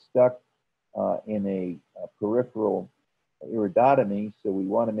lens that was stuck in a peripheral iridotomy. So we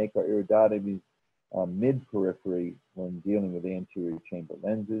want to make our iridotomies mid-periphery when dealing with anterior chamber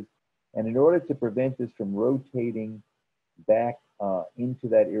lenses. And in order to prevent this from rotating back into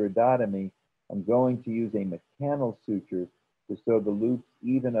that iridotomy, I'm going to use a mechanical suture to sew the loops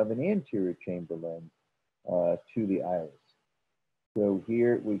even of an anterior chamber lens to the iris. So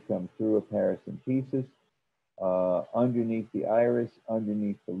here we come through a paracentesis, underneath the iris,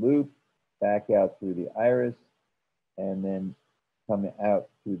 underneath the loop, back out through the iris, and then come out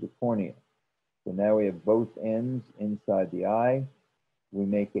through the cornea. So now we have both ends inside the eye. We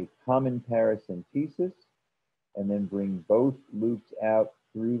make a common paracentesis and then bring both loops out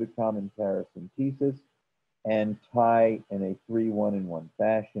through the common paracentesis and tie in a 3-1-in-1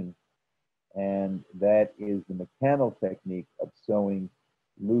 fashion. And that is the mechanical technique of sewing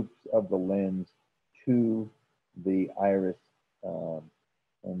loops of the lens to the iris.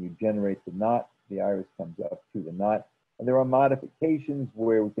 And you generate the knot, the iris comes up to the knot. And there are modifications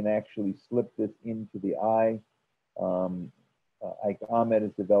where we can actually slip this into the eye. Ike Ahmed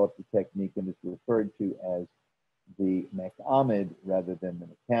has developed a technique and is referred to as the Mech Ahmed rather than the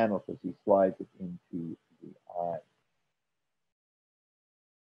mechanical, because he slides it into the eye.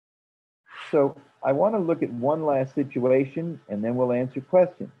 So I want to look at one last situation, and then we'll answer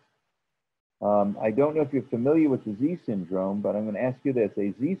questions. I don't know if you're familiar with the Z syndrome, but I'm going to ask you this.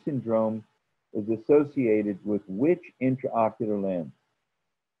 A Z syndrome is associated with which intraocular lens?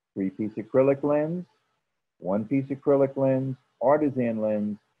 3-piece acrylic lens, 1-piece acrylic lens, artisan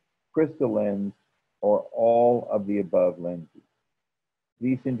lens, crystal lens, or all of the above lenses?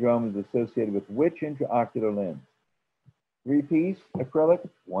 Z syndrome is associated with which intraocular lens? 3-piece acrylic,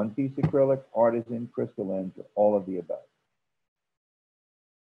 1-piece acrylic, artisan, crystal lens, or all of the above?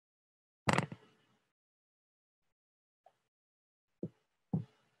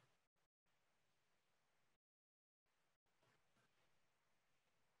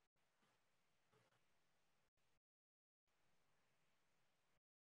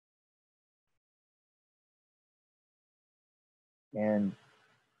 And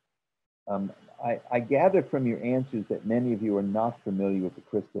I gather from your answers that many of you are not familiar with the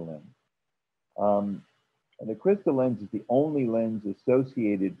crystal lens. The crystal lens is the only lens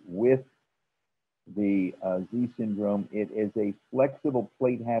associated with the Z syndrome. It is a flexible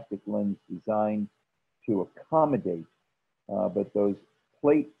plate haptic lens designed to accommodate, but those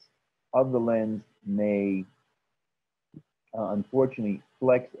plates of the lens may unfortunately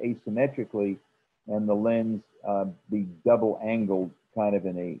flex asymmetrically, and the lens be double angled, kind of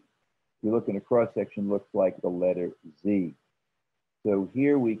in a, if you look in a cross section, looks like the letter Z. So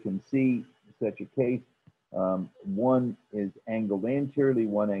here we can see such a case. One is angled anteriorly,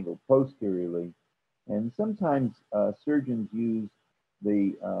 one angled posteriorly. And sometimes surgeons use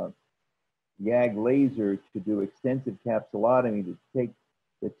the YAG laser to do extensive capsulotomy to take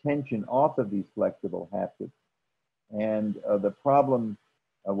the tension off of these flexible haptics. And the problem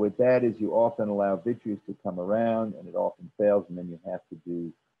with that is you often allow vitreous to come around, and it often fails, and then you have to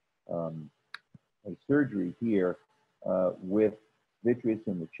do a surgery here with vitreous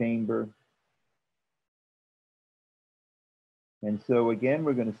in the chamber. And so again,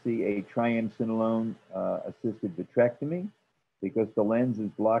 we're going to see a triamcinolone assisted vitrectomy because the lens is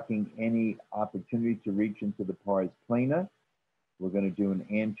blocking any opportunity to reach into the pars plana. We're going to do an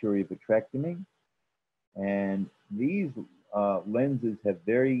anterior vitrectomy. And these lenses have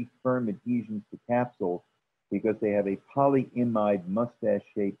very firm adhesions to capsule because they have a polyimide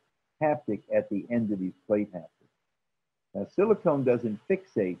mustache-shaped haptic at the end of these plate haptics. Now, silicone doesn't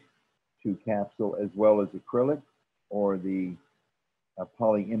fixate to capsule as well as acrylic or the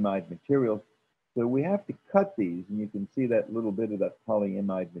polyimide materials, So we have to cut these, and you can see that little bit of that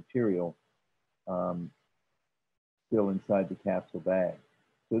polyimide material still inside the capsule bag.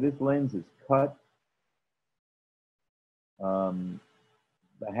 So this lens is cut.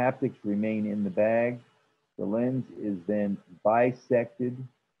 The haptics remain in the bag. The lens is then bisected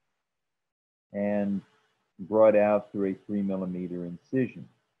and brought out through a 3mm incision.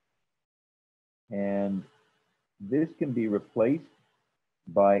 And this can be replaced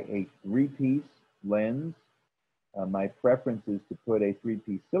by a 3-piece lens. My preference is to put a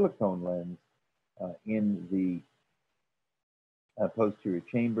 3-piece silicone lens in the posterior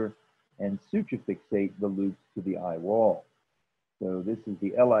chamber and suture fixate the loops to the eye wall. So this is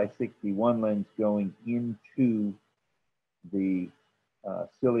the Li61 lens going into the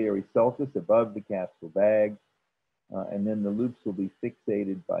ciliary sulcus above the capsule bag, and then the loops will be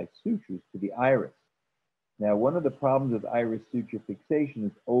fixated by sutures to the iris. Now, one of the problems with iris suture fixation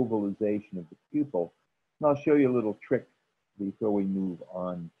is ovalization of the pupil, and I'll show you a little trick before we move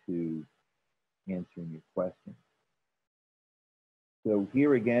on to answering your question. So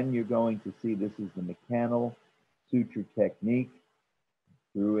here again, you're going to see this is the mechanical suture technique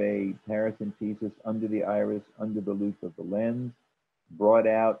through a paracentesis under the iris, under the loop of the lens, brought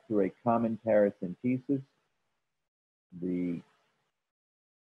out through a common paracentesis. The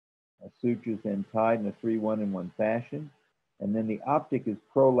sutures then tied in a 3-1-1 fashion, and then the optic is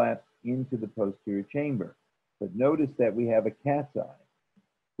prolapsed into the posterior chamber. But notice that we have a cat's eye.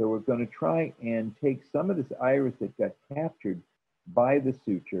 So we're going to try and take some of this iris that got captured by the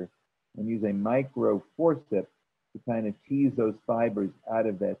suture and use a micro forceps to kind of tease those fibers out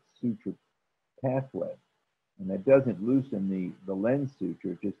of that suture pathway. And that doesn't loosen the lens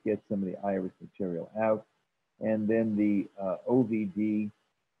suture, it just gets some of the iris material out. And then the OVD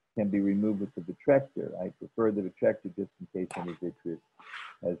can be removed with the vitrector. I prefer the vitrector just in case any vitreous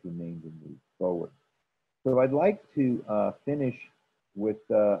has remained and moved forward. So I'd like to finish with,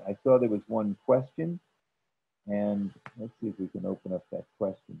 I saw there was one question, and let's see if we can open up that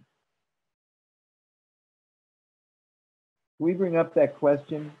question. Can we bring up that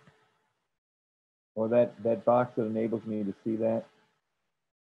question, or that box that enables me to see that?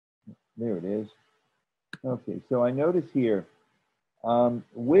 There it is. Okay, so I notice here,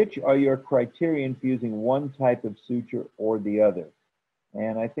 which are your criterion for using one type of suture or the other?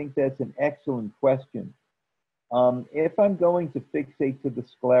 And I think that's an excellent question. If I'm going to fixate to the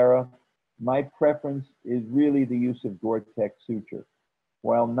sclera, my preference is really the use of Gore-Tex suture.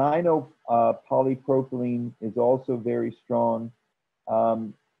 While 9-0 polypropylene is also very strong,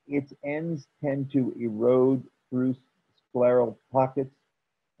 its ends tend to erode through scleral pockets,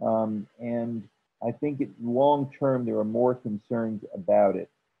 and I think long term there are more concerns about it.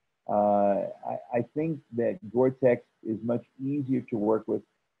 I think that Gore-Tex is much easier to work with,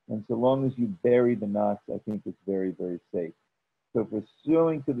 and so long as you bury the knots, I think it's very, very safe. So for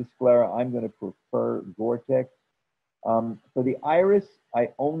sewing to the sclera, I'm going to prefer Gore-Tex. For the iris, I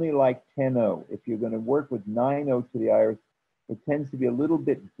only like 10-0. If you're going to work with 9-0 to the iris, it tends to be a little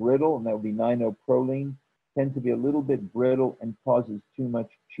bit brittle, and that would be 9-0 proline, tends to be a little bit brittle and causes too much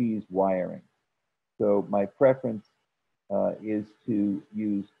cheese wiring. So my preference is to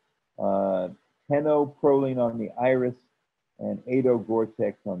use 10-0 proline on the iris and 8-0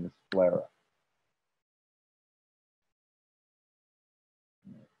 Gore-Tex on the sclera.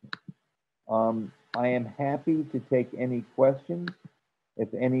 I am happy to take any questions.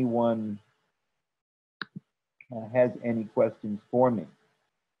 If anyone has any questions for me.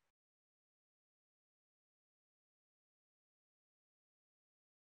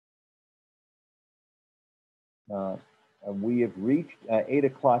 We have reached 8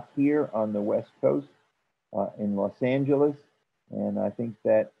 o'clock here on the West Coast in Los Angeles, and I think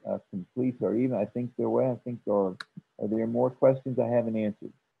that completes, or even I think there were, are there more questions I haven't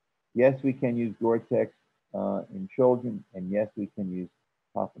answered? Yes, we can use Gore-Tex in children, and yes, we can use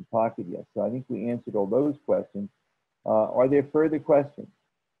Pop and Pocket, yes. So I think we answered all those questions. Are there further questions?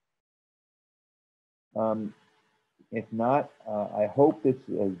 If not, I hope this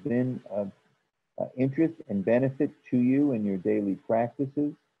has been interest and benefit to you in your daily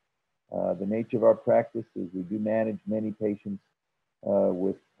practices. The nature of our practice is we do manage many patients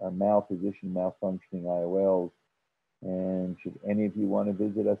with malpositioned, malfunctioning IOLs. And should any of you want to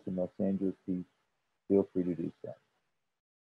visit us in Los Angeles, please feel free to do so.